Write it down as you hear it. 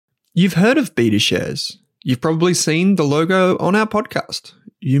You've heard of BetaShares. You've probably seen the logo on our podcast.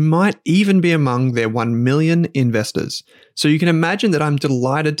 You might even be among their 1 million investors. So you can imagine that I'm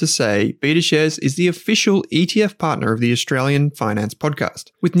delighted to say BetaShares is the official ETF partner of the Australian Finance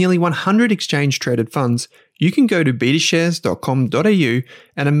Podcast. With nearly 100 exchange-traded funds, you can go to betashares.com.au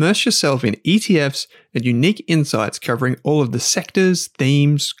and immerse yourself in ETFs and unique insights covering all of the sectors,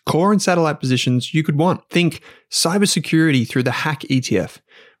 themes, core and satellite positions you could want. Think cybersecurity through the Hack ETF,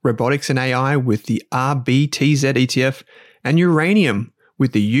 robotics and AI with the RBTZ ETF, and uranium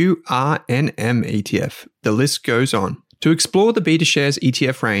with the URNM ETF. The list goes on. To explore the BetaShares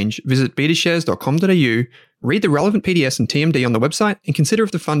ETF range, visit betashares.com.au, read the relevant PDS and TMD on the website, and consider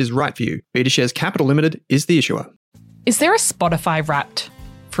if the fund is right for you. BetaShares Capital Limited is the issuer. Is there a Spotify Wrapped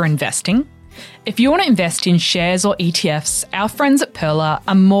for investing? If you want to invest in shares or ETFs, our friends at Pearler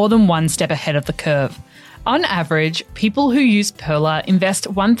are more than one step ahead of the curve. On average, people who use Pearler invest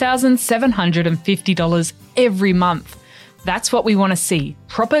 $1,750 every month. That's what we want to see,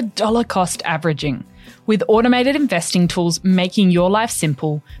 proper dollar cost averaging. With automated investing tools making your life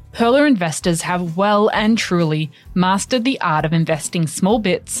simple, Pearler investors have well and truly mastered the art of investing small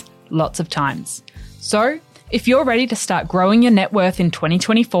bits, lots of times. So, if you're ready to start growing your net worth in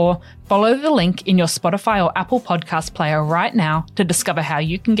 2024, follow the link in your Spotify or Apple podcast player right now to discover how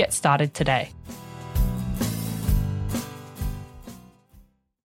you can get started today.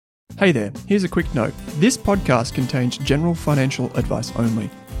 Hey there, here's a quick note. This podcast contains general financial advice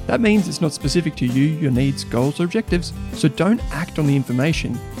only. That means it's not specific to you, your needs, goals, or objectives, so don't act on the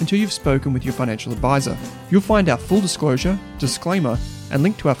information until you've spoken with your financial advisor. You'll find our full disclosure, disclaimer, and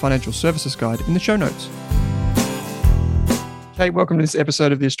link to our financial services guide in the show notes. Hey, welcome to this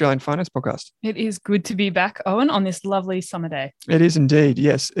episode of the Australian Finance Podcast. It is good to be back, Owen, on this lovely summer day. It is indeed.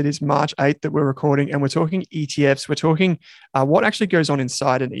 Yes, it is March 8th that we're recording, and we're talking ETFs. We're talking what actually goes on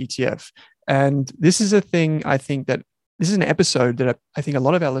inside an ETF. And this is a thing I think that this is an episode that I think a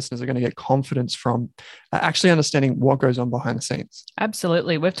lot of our listeners are going to get confidence from actually understanding what goes on behind the scenes.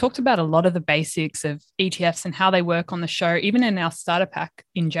 Absolutely. We've talked about a lot of the basics of ETFs and how they work on the show, even in our starter pack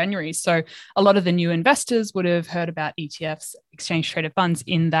in January. So a lot of the new investors would have heard about ETFs, exchange traded funds,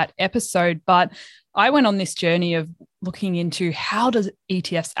 in that episode. But I went on this journey of looking into how does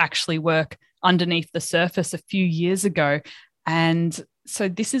ETFs actually work underneath the surface a few years ago. And so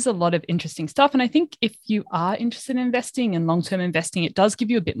this is a lot of interesting stuff. And I think if you are interested in investing and long-term investing, it does give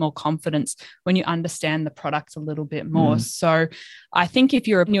you a bit more confidence when you understand the product a little bit more. So I think if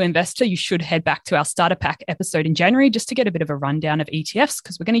you're a new investor, you should head back to our starter pack episode in January just to get a bit of a rundown of ETFs,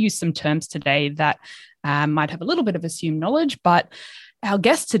 because we're going to use some terms today that might have a little bit of assumed knowledge. But our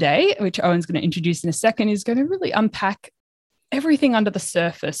guest today, which Owen's going to introduce in a second, is going to really unpack everything under the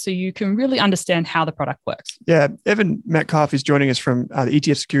surface so you can really understand how the product works. Yeah, Evan Metcalf is joining us from the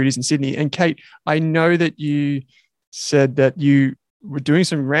ETF Securities in Sydney. And Kate, I know that you said that you were doing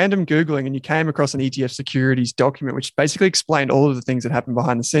some random Googling and you came across an ETF Securities document, which basically explained all of the things that happen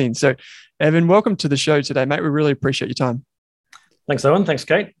behind the scenes. So Evan, welcome to the show today, mate. We really appreciate your time. Thanks, Owen. Thanks,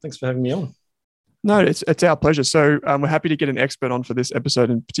 Kate. Thanks for having me on. No, it's our pleasure. So we're happy to get an expert on for this episode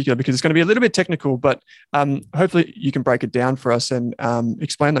in particular, because it's going to be a little bit technical, but hopefully you can break it down for us and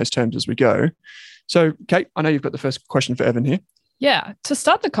explain those terms as we go. So Kate, I know you've got the first question for Evan here. Yeah, to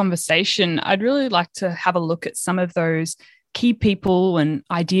start the conversation, I'd really like to have a look at some of those key people and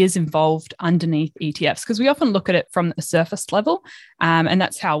ideas involved underneath ETFs, because we often look at it from the surface level, and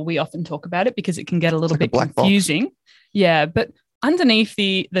that's how we often talk about it, because it can get a little bit confusing. Box. Yeah, but underneath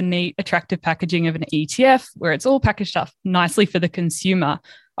the neat, attractive packaging of an ETF, where it's all packaged up nicely for the consumer,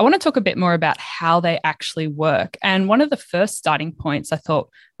 I want to talk a bit more about how they actually work. And one of the first starting points I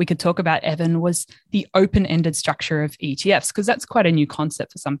thought we could talk about, Evan, was the open-ended structure of ETFs, because that's quite a new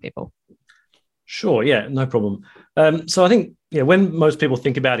concept for some people. Sure, yeah, no problem. So I think, when most people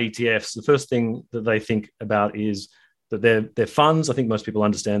think about ETFs, the first thing that they think about is that they're funds. I think most people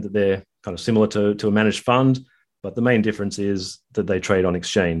understand that they're kind of similar to a managed fund. But the main difference is that they trade on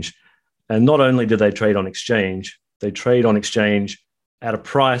exchange. And not only do they trade on exchange at a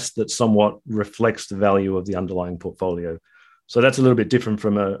price that somewhat reflects the value of the underlying portfolio. So that's a little bit different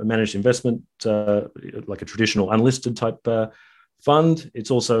from a managed investment, like a traditional unlisted type fund.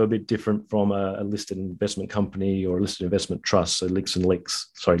 It's also a bit different from a listed investment company or a listed investment trust, so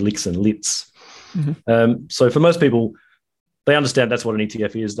LICs and LITs. Mm-hmm. So for most people, they understand that's what an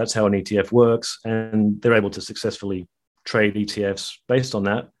ETF is. That's how an ETF works. And they're able to successfully trade ETFs based on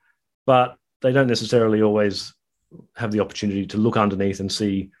that. But they don't necessarily always have the opportunity to look underneath and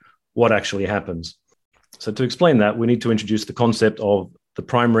see what actually happens. So to explain that, we need to introduce the concept of the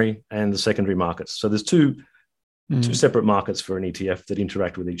primary and the secondary markets. So there's two two separate markets for an ETF that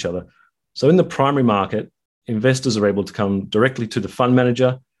interact with each other. So in the primary market, investors are able to come directly to the fund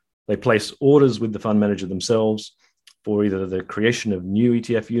manager. They place orders with the fund manager themselves for either the creation of new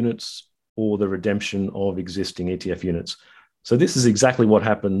ETF units or the redemption of existing ETF units. So this is exactly what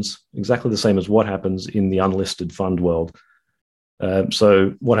happens, exactly the same as what happens in the unlisted fund world.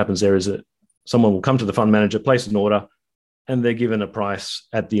 So what happens there is that someone will come to the fund manager, place an order, and they're given a price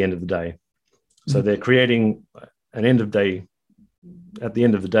at the end of the day. So they're creating an end of day. At the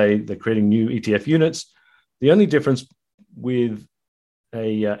end of the day, they're creating new ETF units. The only difference with an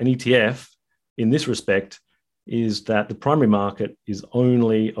ETF in this respect is that the primary market is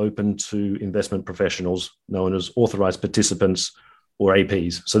only open to investment professionals known as authorized participants or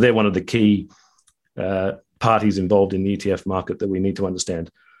APs. So they're one of the key parties involved in the ETF market that we need to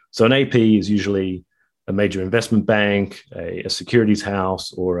understand. So an AP is usually a major investment bank, a securities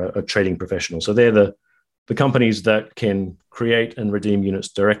house, or a trading professional. So they're the companies that can create and redeem units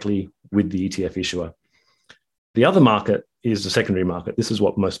directly with the ETF issuer. The other market is the secondary market. This is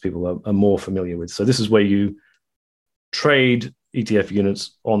what most people are more familiar with. So this is where you trade ETF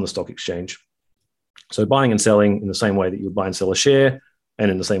units on the stock exchange. So buying and selling in the same way that you would buy and sell a share, and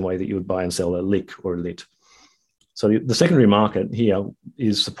in the same way that you would buy and sell a LIC or a LIT. So the secondary market here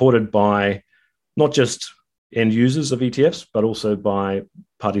is supported by not just end users of ETFs, but also by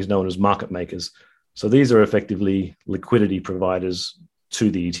parties known as market makers. So these are effectively liquidity providers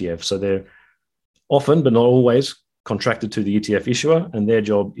to the ETF. So they're often, but not always, contracted to the ETF issuer, and their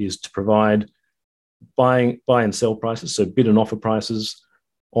job is to provide buy and sell prices, so bid and offer prices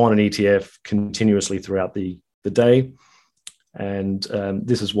on an ETF continuously throughout the day. And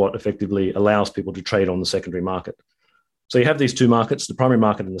this is what effectively allows people to trade on the secondary market. So you have these two markets, the primary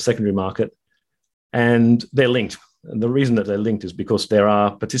market and the secondary market, and they're linked. And the reason that they're linked is because there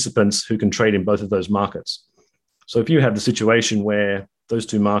are participants who can trade in both of those markets. So if you have the situation where those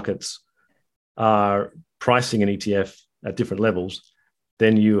two markets are pricing an ETF at different levels,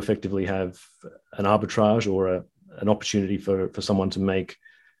 then you effectively have an arbitrage or an opportunity for someone to make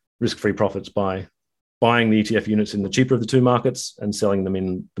risk-free profits by buying the ETF units in the cheaper of the two markets and selling them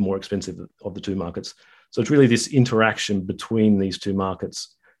in the more expensive of the two markets. So it's really this interaction between these two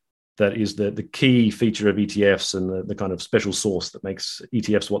markets that is the key feature of ETFs and the kind of special sauce that makes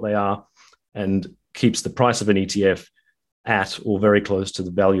ETFs what they are and keeps the price of an ETF at or very close to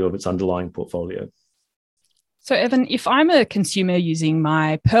the value of its underlying portfolio. So Evan, if I'm a consumer using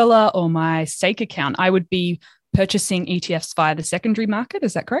my Pearler or my Stake account, I would be purchasing ETFs via the secondary market.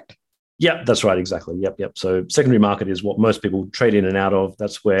 Is that correct? Yeah, that's right. Exactly. Yep. So secondary market is what most people trade in and out of.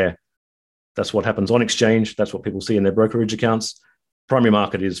 That's what happens on exchange. That's what people see in their brokerage accounts. Primary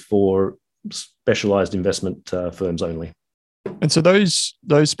market is for specialized investment firms only. And so those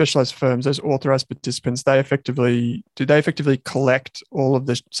specialized firms, those authorized participants, do they effectively collect all of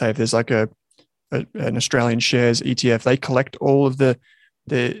the, say if there's like an Australian shares ETF, they collect all of the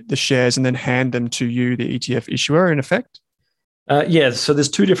shares and then hand them to you, the ETF issuer, in effect? Yeah, so there's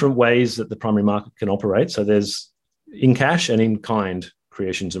two different ways that the primary market can operate. So there's in cash and in kind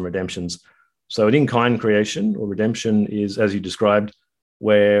creations and redemptions. So an in-kind creation or redemption is, as you described,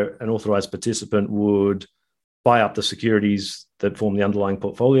 where an authorized participant would buy up the securities that form the underlying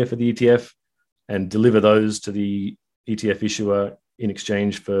portfolio for the ETF and deliver those to the ETF issuer in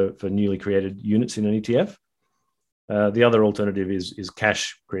exchange for newly created units in an ETF. The other alternative is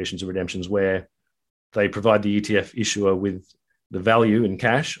cash creations and redemptions, where they provide the ETF issuer with the value in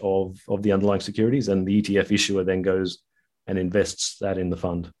cash of the underlying securities, and the ETF issuer then goes and invests that in the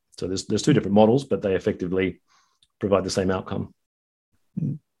fund. So there's two different models, but they effectively provide the same outcome.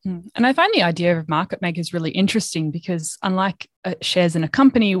 And I find the idea of market makers really interesting because unlike shares in a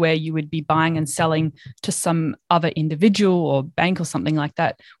company where you would be buying and selling to some other individual or bank or something like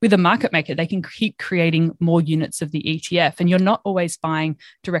that, with a market maker, they can keep creating more units of the ETF. And you're not always buying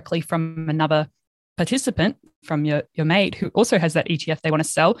directly from another participant, from your mate who also has that ETF they want to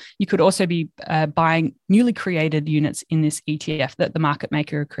sell. You could also be buying newly created units in this ETF that the market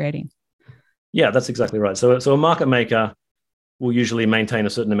maker are creating. Yeah, that's exactly right. So a market maker will usually maintain a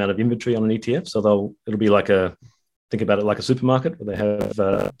certain amount of inventory on an ETF. So it'll be think about it like a supermarket where they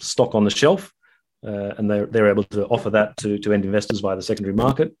have stock on the shelf and they're able to offer that to end investors via the secondary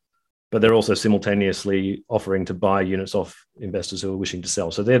market. But they're also simultaneously offering to buy units off investors who are wishing to sell.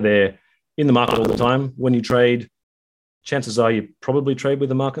 So they're there in the market all the time. When you trade, chances are you probably trade with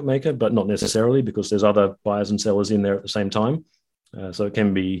the market maker, but not necessarily, because there's other buyers and sellers in there at the same time. So it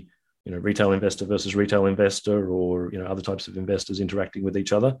can be retail investor versus retail investor, or other types of investors interacting with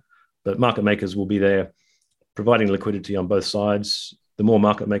each other. But market makers will be there providing liquidity on both sides. the more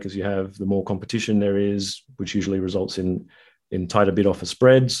market makers you have, the more competition there is, which usually results in tighter bid offer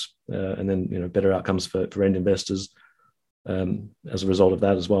spreads, and then better outcomes for end investors as a result of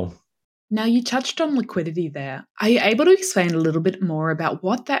that as well. Now, you touched on liquidity there. Are you able to explain a little bit more about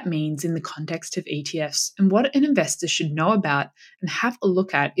what that means in the context of ETFs and what an investor should know about and have a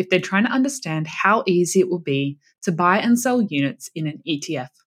look at if they're trying to understand how easy it will be to buy and sell units in an ETF?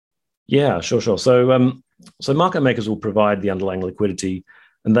 Yeah, sure. So market makers will provide the underlying liquidity,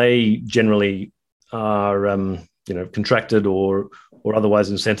 and they generally are contracted or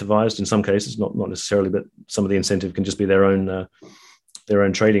otherwise incentivized in some cases, not necessarily, but some of the incentive can just be their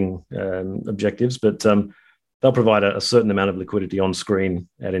own trading objectives, but they'll provide a certain amount of liquidity on screen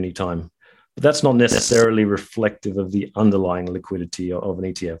at any time. But that's not necessarily reflective of the underlying liquidity of an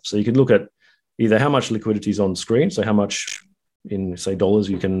ETF. So you can look at either how much liquidity is on screen, so how much in, say, dollars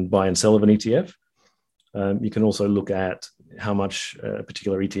you can buy and sell of an ETF. You can also look at how much a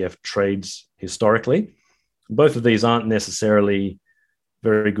particular ETF trades historically. Both of these aren't necessarily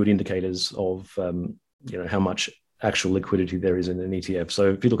very good indicators of how much actual liquidity there is in an ETF.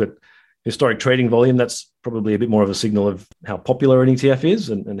 So if you look at historic trading volume, that's probably a bit more of a signal of how popular an ETF is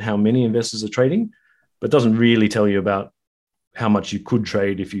and how many investors are trading, but it doesn't really tell you about how much you could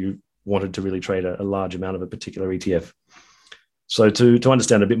trade if you wanted to really trade a large amount of a particular ETF. So to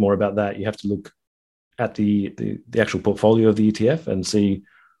understand a bit more about that, you have to look at the actual portfolio of the ETF and see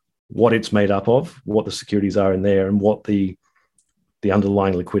what it's made up of, what the securities are in there, and what the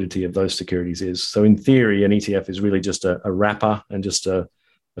underlying liquidity of those securities is. So in theory, an ETF is really just a wrapper and just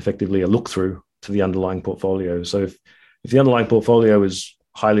effectively a look-through to the underlying portfolio. So if the underlying portfolio is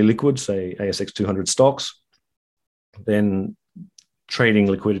highly liquid, say ASX 200 stocks, then trading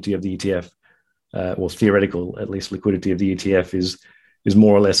liquidity of the ETF, or theoretical, at least, liquidity of the ETF is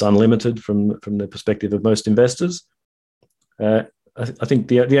more or less unlimited from the perspective of most investors. I think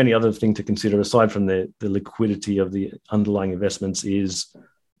the only other thing to consider, aside from the liquidity of the underlying investments, is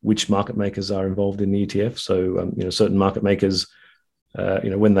which market makers are involved in the ETF. So certain market makers,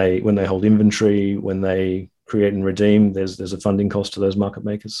 when they hold inventory, when they create and redeem, there's a funding cost to those market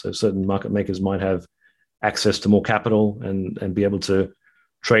makers. So certain market makers might have access to more capital and be able to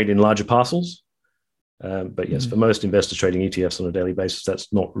trade in larger parcels. But yes, for most investors trading ETFs on a daily basis,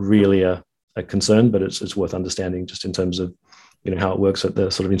 that's not really a concern, but it's worth understanding just in terms of how it works at the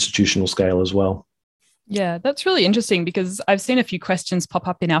sort of institutional scale as well. Yeah, that's really interesting because I've seen a few questions pop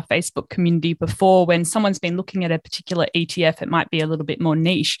up in our Facebook community before when someone's been looking at a particular ETF. It might be a little bit more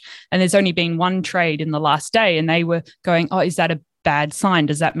niche, and there's only been one trade in the last day, and they were going, "Oh, is that a bad sign?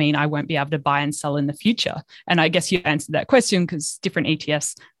 Does that mean I won't be able to buy and sell in the future?" And I guess you answered that question because different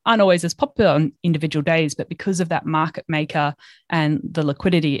ETFs aren't always as popular on individual days, but because of that market maker and the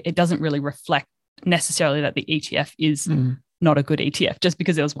liquidity, it doesn't really reflect necessarily that the ETF is not a good ETF just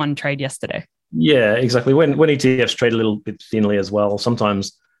because there was one trade yesterday. Yeah, exactly. When ETFs trade a little bit thinly as well,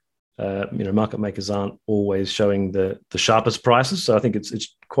 sometimes market makers aren't always showing the sharpest prices. So I think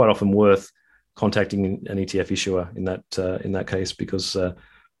it's quite often worth contacting an ETF issuer in that case, because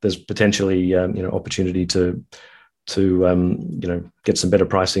there's potentially opportunity to get some better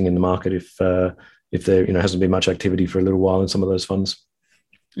pricing in the market if there hasn't been much activity for a little while in some of those funds.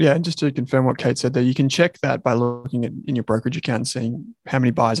 Yeah, and just to confirm what Kate said there, you can check that by looking at in your brokerage account and seeing how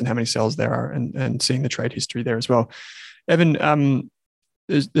many buys and how many sells there are, and seeing the trade history there as well. Evan,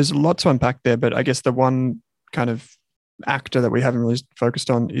 there's a lot to unpack there, but I guess the one kind of actor that we haven't really focused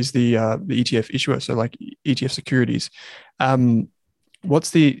on is the ETF issuer, so like ETF securities.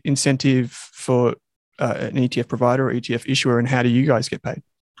 What's the incentive for an ETF provider or ETF issuer, and how do you guys get paid?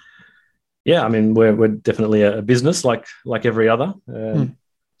 Yeah, I mean, we're definitely a business like every other.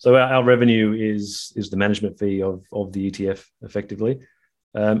 So our revenue is the management fee of the ETF effectively,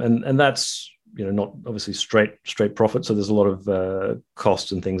 and that's not obviously straight profit. So there's a lot of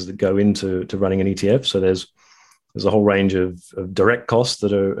costs and things that go into running an ETF. So there's a whole range of direct costs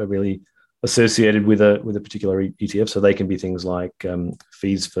that are really associated with a particular ETF. So they can be things like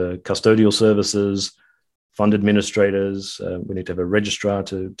fees for custodial services, fund administrators. We need to have a registrar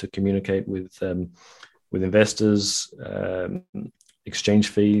to communicate with investors. Exchange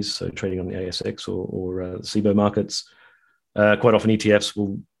fees, so trading on the ASX or CBOE markets. Quite often ETFs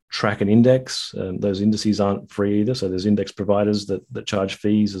will track an index. Those indices aren't free either, so there's index providers that charge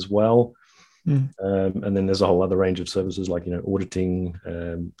fees as well. And then there's a whole other range of services like auditing,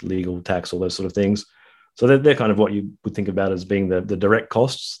 legal, tax, all those sort of things. So they're kind of what you would think about as being the direct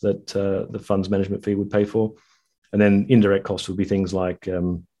costs that the fund's management fee would pay for. And then indirect costs would be things like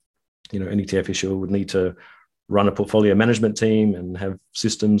an ETF issuer would need to run a portfolio management team and have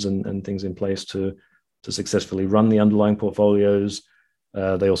systems and things in place to successfully run the underlying portfolios.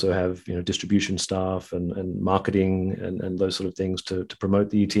 They also have distribution staff and marketing and those sort of things to promote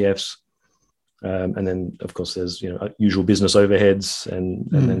the ETFs. And then, of course, there's usual business overheads and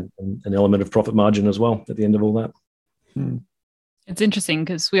then an element of profit margin as well at the end of all that. It's interesting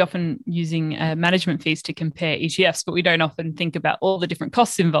because we often using management fees to compare ETFs, but we don't often think about all the different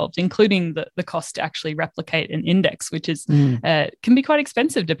costs involved, including the cost to actually replicate an index, which is can be quite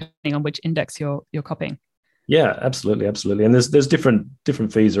expensive depending on which index you're copying. Yeah, absolutely. And there's different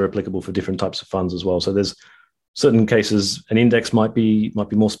fees are applicable for different types of funds as well. So there's certain cases an index might be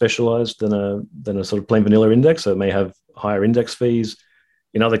more specialized than a sort of plain vanilla index, so it may have higher index fees.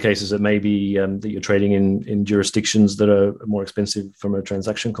 In other cases, it may be that you're trading in jurisdictions that are more expensive from a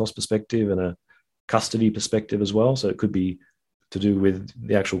transaction cost perspective and a custody perspective as well. So it could be to do with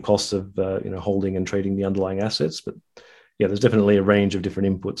the actual costs of holding and trading the underlying assets. But yeah, there's definitely a range of different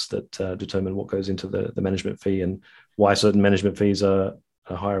inputs that determine what goes into the management fee and why certain management fees are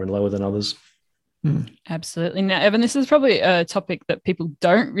higher and lower than others. Absolutely. Now, Evan, this is probably a topic that people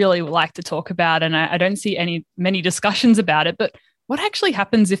don't really like to talk about, and I don't see many discussions about it, but what actually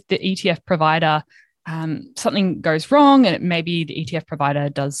happens if the ETF provider, something goes wrong and maybe the ETF provider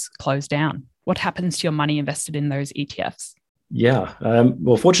does close down? What happens to your money invested in those ETFs? Yeah.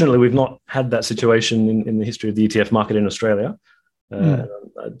 Well, fortunately, we've not had that situation in the history of the ETF market in Australia. I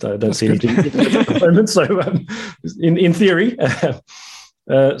don't see anything at the moment. So in theory,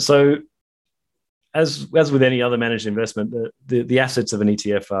 so as with any other managed investment, the assets of an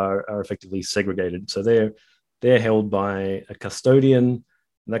ETF are effectively segregated. So they're held by a custodian.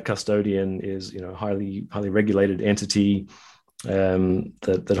 And that custodian is highly regulated entity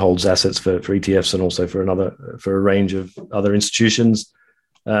that holds assets for ETFs and also for a range of other institutions.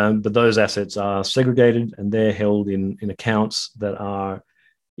 But those assets are segregated and they're held in accounts that are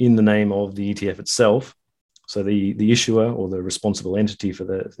in the name of the ETF itself. So the issuer or the responsible entity for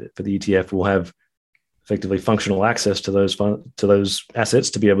the ETF will have effectively functional access to those assets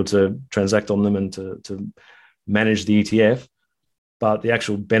to be able to transact on them and to manage the ETF, but the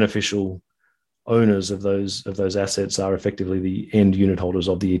actual beneficial owners of those assets are effectively the end unit holders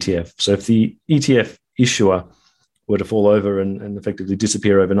of the ETF. So if the ETF issuer were to fall over and effectively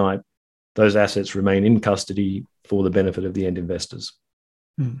disappear overnight, those assets remain in custody for the benefit of the end investors.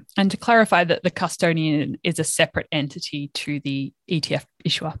 And to clarify that the custodian is a separate entity to the ETF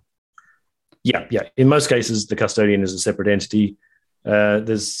issuer. Yeah. In most cases, the custodian is a separate entity.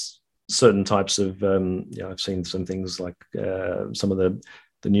 There's certain types of, I've seen some things like some of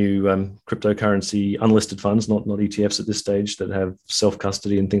the new cryptocurrency unlisted funds, not ETFs at this stage, that have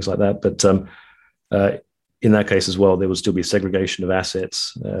self-custody and things like that. But in that case as well, there will still be segregation of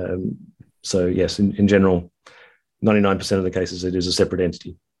assets. So yes, in general, 99% of the cases, it is a separate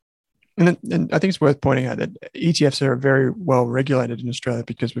entity. And I think it's worth pointing out that ETFs are very well regulated in Australia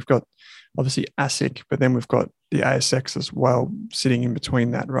because we've got obviously ASIC, but then we've got the ASX as well sitting in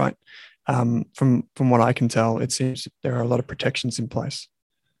between that, right? From what I can tell, it seems there are a lot of protections in place.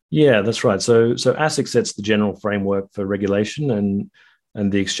 Yeah, that's right. So ASIC sets the general framework for regulation,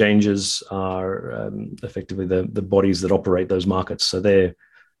 and the exchanges are effectively the bodies that operate those markets. So they're,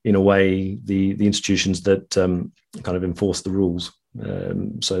 in a way, the institutions that kind of enforce the rules.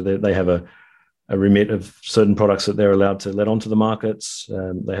 So they have a remit of certain products that they're allowed to let onto the markets.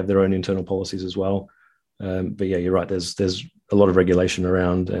 They have their own internal policies as well. But yeah, you're right. There's a lot of regulation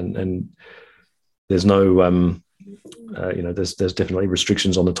around, and there's no, there's definitely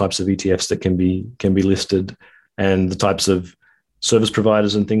restrictions on the types of ETFs that can be listed, and the types of service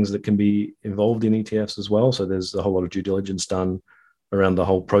providers and things that can be involved in ETFs as well. So there's a whole lot of due diligence done around the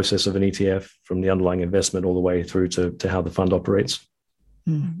whole process of an ETF, from the underlying investment all the way through to how the fund operates.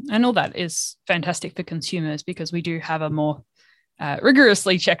 And all that is fantastic for consumers because we do have a more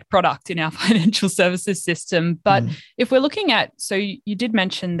rigorously checked product in our financial services system. But if we're looking at, so you did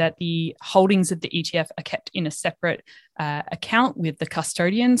mention that the holdings of the ETF are kept in a separate account with the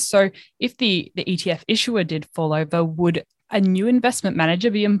custodian. So if the ETF issuer did fall over, would a new investment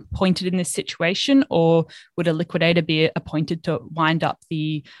manager be appointed in this situation, or would a liquidator be appointed to wind up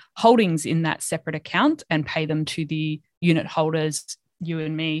the holdings in that separate account and pay them to the unit holders, you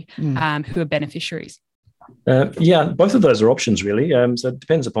and me, who are beneficiaries? Yeah, both of those are options, really. So it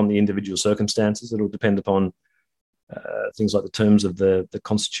depends upon the individual circumstances. It'll depend upon things like the terms of the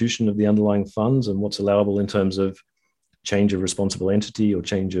constitution of the underlying funds and what's allowable in terms of change of responsible entity or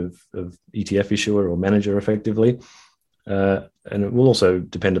change of ETF issuer or manager, effectively. And it will also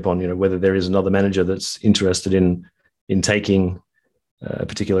depend upon whether there is another manager that's interested in taking a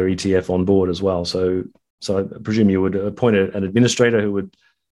particular ETF on board as well. So I presume you would appoint an administrator who would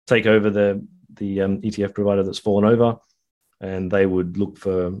take over the ETF provider that's fallen over. and they would look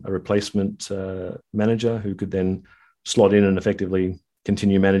for a replacement manager who could then slot in and effectively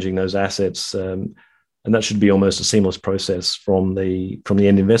continue managing those assets. And that should be almost a seamless process from the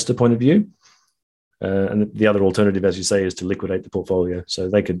end investor point of view. And the other alternative, as you say, is to liquidate the portfolio. So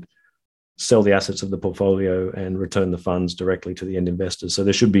they could sell the assets of the portfolio and return the funds directly to the end investors. So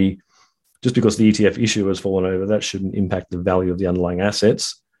there should be, just because the ETF issue has fallen over, that shouldn't impact the value of the underlying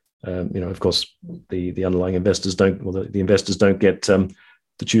assets. Of course, the underlying investors don't, well, the investors don't get to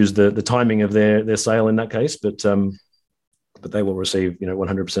choose the timing of their sale in that case, but they will receive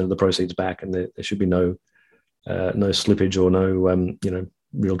 100% of the proceeds back, and there should be no slippage or no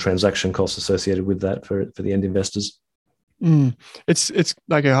real transaction costs associated with that for the end investors. It's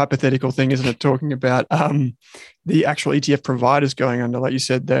like a hypothetical thing, isn't it? Talking about the actual ETF providers going under, like you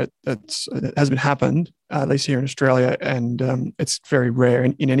said, that hasn't happened, at least here in Australia, and it's very rare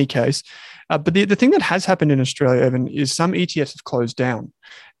in any case. But the thing that has happened in Australia, Evan, is some ETFs have closed down.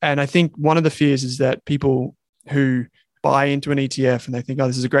 And I think one of the fears is that people who buy into an ETF and they think, oh,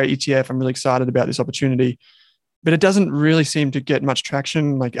 this is a great ETF, I'm really excited about this opportunity, but it doesn't really seem to get much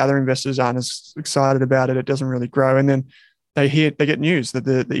traction. Like other investors aren't as excited about it. It doesn't really grow. And then they get news that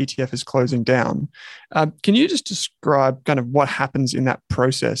the ETF is closing down. Can you just describe kind of what happens in that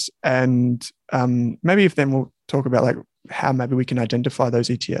process? And maybe if then we'll talk about like how maybe we can identify those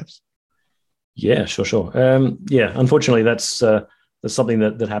ETFs. Yeah, sure. Unfortunately, that's something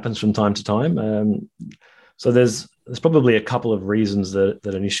that happens from time to time. So there's probably a couple of reasons that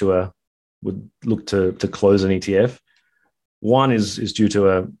an issuer would look to close an ETF. One is due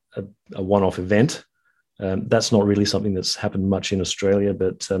to a one-off event. That's not really something that's happened much in Australia,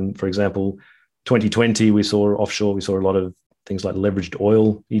 but for example, 2020, we saw offshore, we saw a lot of things like leveraged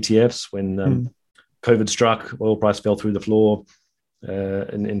oil ETFs when COVID struck, oil price fell through the floor.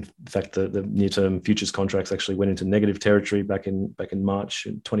 And in fact, the near-term futures contracts actually went into negative territory back in March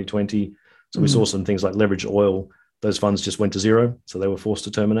 2020. So we saw some things like leveraged oil. Those funds just went to zero, so they were forced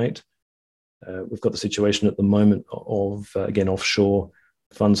to terminate. We've got the situation at the moment of, again, offshore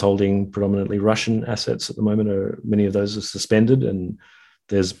funds holding predominantly Russian assets at the moment. Many of those are suspended, and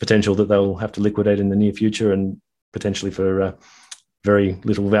there's potential that they'll have to liquidate in the near future and potentially for very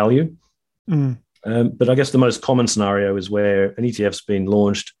little value. But I guess the most common scenario is where an ETF's been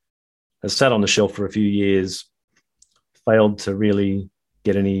launched, has sat on the shelf for a few years, failed to really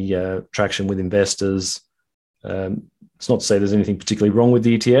get any traction with investors. It's not to say there's anything particularly wrong with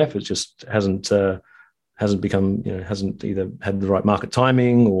the ETF. It just hasn't become, hasn't either had the right market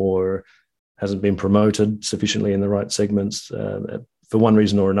timing or hasn't been promoted sufficiently in the right segments. For one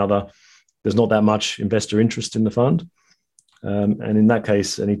reason or another, there's not that much investor interest in the fund. And in that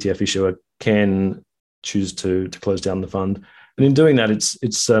case, an ETF issuer can choose to close down the fund. And in doing that, it's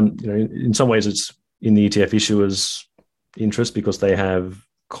in some ways it's in the ETF issuer's interest because they have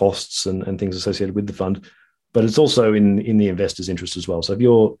costs and things associated with the fund, but it's also in the investor's interest as well. So if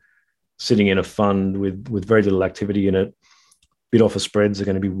you're sitting in a fund with very little activity in it, bid offer spreads are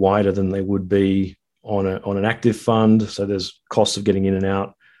going to be wider than they would be on an active fund. So there's costs of getting in and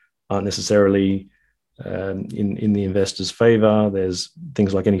out aren't necessarily in the investor's favor. There's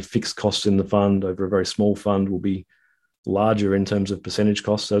things like any fixed costs in the fund over a very small fund will be larger in terms of percentage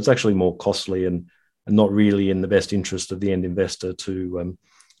costs. So it's actually more costly and not really in the best interest of the end investor to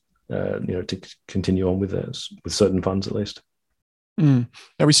continue on with certain funds at least. Now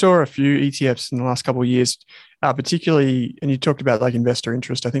we saw a few ETFs in the last couple of years, particularly, and you talked about like investor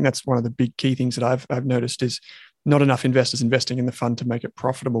interest. I think that's one of the big key things that I've noticed is not enough investors investing in the fund to make it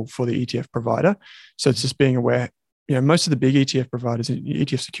profitable for the ETF provider. So it's just being aware, most of the big ETF providers,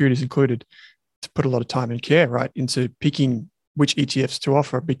 ETF securities included, to put a lot of time and care, right, into picking which ETFs to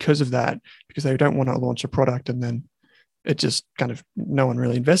offer because of that, because they don't want to launch a product and then it just kind of, no one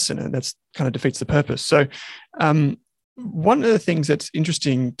really invests in it. That's kind of defeats the purpose. So one of the things that's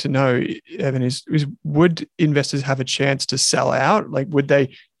interesting to know, Evan, is would investors have a chance to sell out? Like, would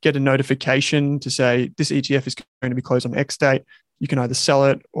they get a notification to say this ETF is going to be closed on X date? You can either sell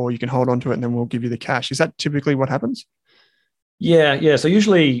it or you can hold on to it and then we'll give you the cash. Is that typically what happens? Yeah. So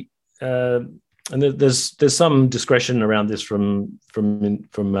usually, and there's some discretion around this from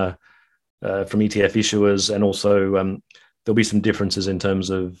ETF issuers, and also there'll be some differences in terms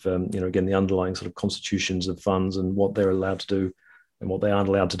of again, the underlying sort of constitutions of funds and what they're allowed to do and what they aren't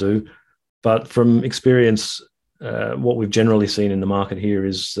allowed to do. But from experience, what we've generally seen in the market here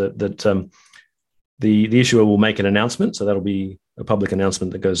is that the issuer will make an announcement. So that'll be a public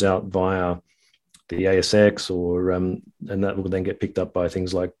announcement that goes out via the ASX, and that will then get picked up by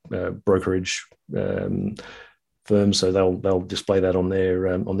things like brokerage firms. So they'll display that on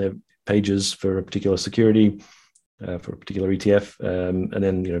their pages for a particular security. for a particular ETF, and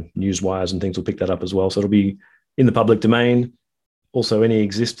then news wires and things will pick that up as well. So it'll be in the public domain. Also, any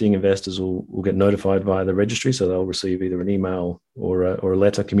existing investors will get notified via the registry, so they'll receive either an email or a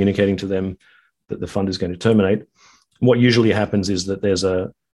letter communicating to them that the fund is going to terminate. What usually happens is that there's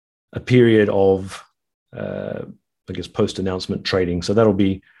a period of, post-announcement trading. So that'll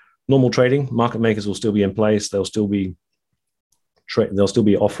be normal trading. Market makers will still be in place. They'll still be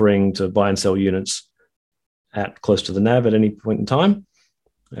offering to buy and sell units at close to the NAV at any point in time.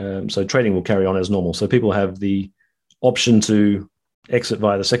 So trading will carry on as normal. So people have the option to exit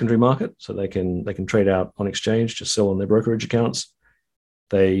via the secondary market, so they can trade out on exchange, just sell on their brokerage accounts.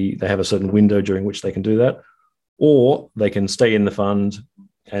 They have a certain window during which they can do that, or they can stay in the fund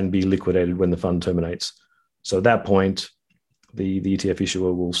and be liquidated when the fund terminates. So at that point, the ETF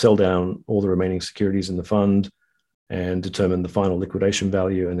issuer will sell down all the remaining securities in the fund and determine the final liquidation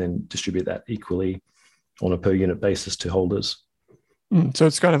value, and then distribute that equally on a per unit basis to holders. So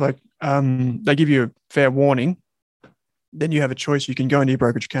it's kind of like they give you a fair warning. Then you have a choice. You can go into your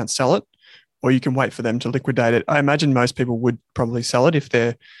brokerage account, sell it, or you can wait for them to liquidate it. I imagine most people would probably sell it if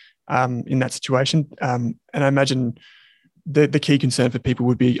they're in that situation. And I imagine the key concern for people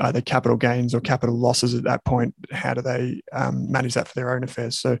would be either capital gains or capital losses at that point. How do they manage that for their own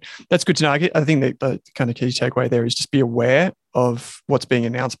affairs? So that's good to know. I think the kind of key takeaway there is just be aware of what's being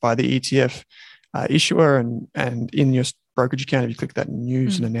announced by the ETF issuer, and in your brokerage account, if you click that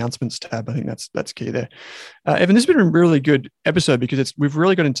news and announcements tab, I think that's key there. Evan, this has been a really good episode because we've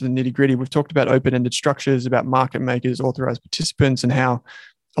really got into the nitty gritty. We've talked about open-ended structures, about market makers, authorized participants, and how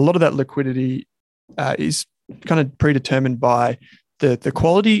a lot of that liquidity is kind of predetermined by the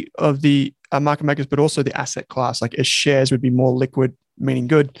quality of the market makers, but also the asset class. Like shares would be more liquid, meaning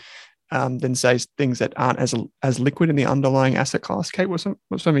good, than say things that aren't as liquid in the underlying asset class. Kate, what's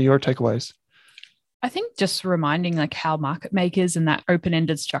some of your takeaways? I think just reminding like how market makers and that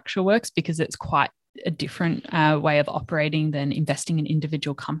open-ended structure works, because it's quite a different way of operating than investing in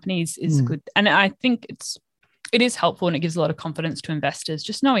individual companies is good. And I think it is helpful, and it gives a lot of confidence to investors,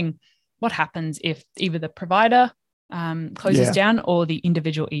 just knowing what happens if either the provider closes down or the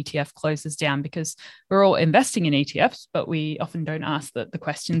individual ETF closes down, because we're all investing in ETFs, but we often don't ask the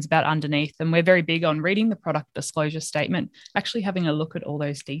questions about underneath. And we're very big on reading the product disclosure statement, actually having a look at all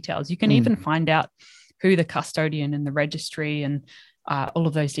those details. You can even find out who the custodian and the registry and all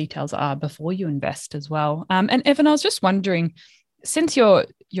of those details are before you invest as well. And Evan, I was just wondering, since you're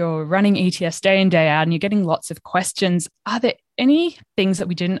running ETFs day in, day out, and you're getting lots of questions, are there any things that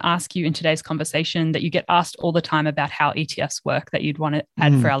we didn't ask you in today's conversation that you get asked all the time about how ETFs work that you'd want to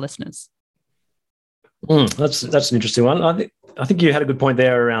add for our listeners? That's an interesting one. I think you had a good point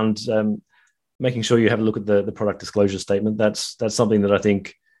there around making sure you have a look at the product disclosure statement. That's something that I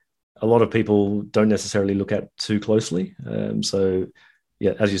think a lot of people don't necessarily look at too closely. So,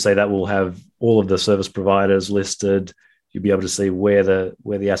 yeah, as you say, that will have all of the service providers listed. You'll be able to see where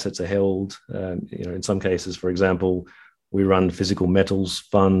the assets are held. In some cases, for example, we run physical metals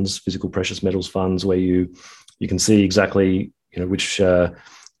funds, physical precious metals funds, where you can see exactly which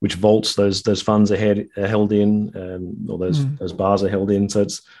vaults those funds are held in, or those bars are held in. So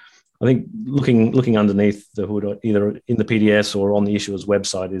I think looking underneath the hood, either in the PDS or on the issuer's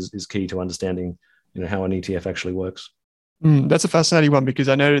website, is key to understanding how an ETF actually works. That's a fascinating one, because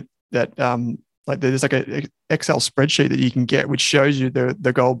I know that there's like a Excel spreadsheet that you can get which shows you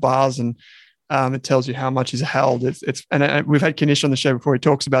the gold bars, and it tells you how much is held. And we've had Kanish on the show before. He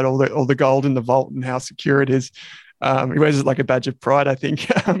talks about all the gold in the vault and how secure it is. He wears it like a badge of pride, I think.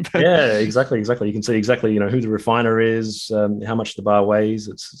 Yeah, exactly. You can see exactly who the refiner is, how much the bar weighs.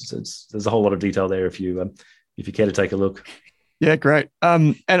 There's a whole lot of detail there if you care to take a look. Yeah, great.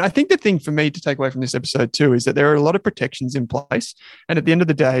 And I think the thing for me to take away from this episode too is that there are a lot of protections in place, and at the end of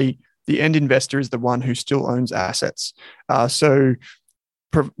the day, the end investor is the one who still owns assets. So,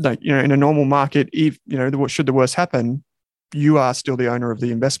 in a normal market, if should the worst happen, you are still the owner of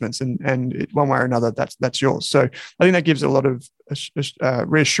the investments, and one way or another, that's yours. So I think that gives a lot of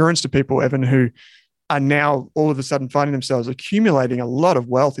reassurance to people, Evan, who are now all of a sudden finding themselves accumulating a lot of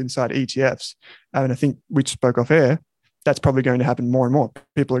wealth inside ETFs. And I think we spoke off air, that's probably going to happen more and more.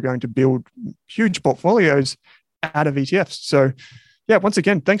 People are going to build huge portfolios out of ETFs. So yeah, once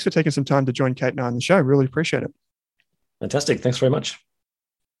again, thanks for taking some time to join Kate and I on the show. Really appreciate it. Fantastic. Thanks very much.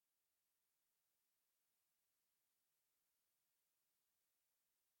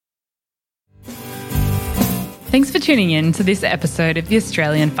 Thanks for tuning in to this episode of the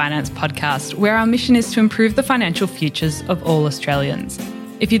Australian Finance Podcast, where our mission is to improve the financial futures of all Australians.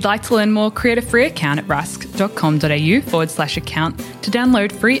 If you'd like to learn more, create a free account at rask.com.au/account to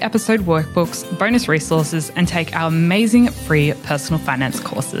download free episode workbooks, bonus resources, and take our amazing free personal finance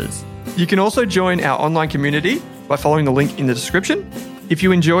courses. You can also join our online community by following the link in the description. If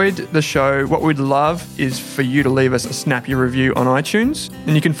you enjoyed the show, what we'd love is for you to leave us a snappy review on iTunes.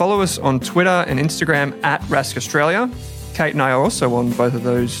 And you can follow us on Twitter and Instagram at Rask Australia. Kate and I are also on both of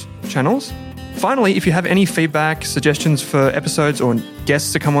those channels. Finally, if you have any feedback, suggestions for episodes or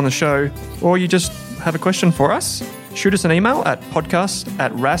guests to come on the show, or you just have a question for us, shoot us an email at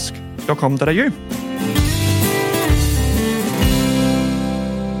podcast@rask.com.au.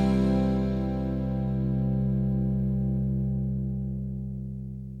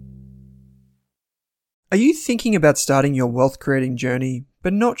 Are you thinking about starting your wealth creating journey,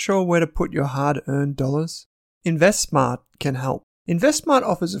 but not sure where to put your hard-earned dollars? InvestSmart can help. InvestSmart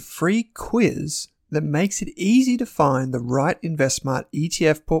offers a free quiz that makes it easy to find the right InvestSmart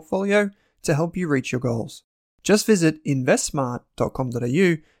ETF portfolio to help you reach your goals. Just visit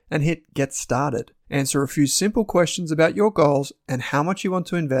investsmart.com.au and hit Get Started. Answer a few simple questions about your goals and how much you want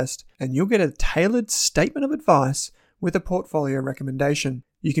to invest, and you'll get a tailored statement of advice with a portfolio recommendation.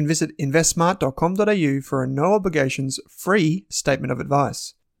 You can visit investsmart.com.au for a no obligations free statement of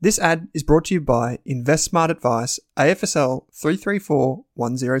advice. This ad is brought to you by InvestSmart Advice, AFSL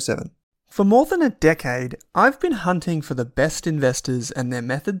 334107. For more than a decade, I've been hunting for the best investors and their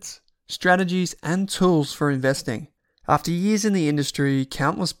methods, strategies, and tools for investing. After years in the industry,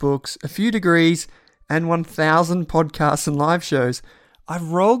 countless books, a few degrees, and 1,000 podcasts and live shows,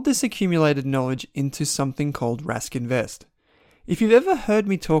 I've rolled this accumulated knowledge into something called Rask Invest. If you've ever heard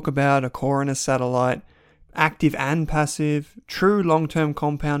me talk about a core and a satellite, active and passive, true long-term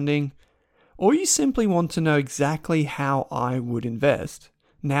compounding, or you simply want to know exactly how I would invest,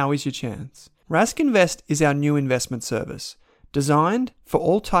 now is your chance. Rask Invest is our new investment service, designed for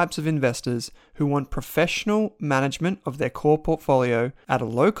all types of investors who want professional management of their core portfolio at a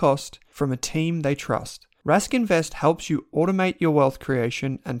low cost from a team they trust. Rask Invest helps you automate your wealth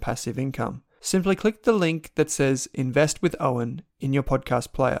creation and passive income. Simply click the link that says Invest with Owen in your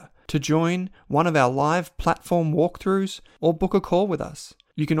podcast player to join one of our live platform walkthroughs or book a call with us.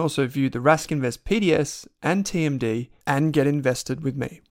 You can also view the Rask Invest PDS and TMD and get invested with me.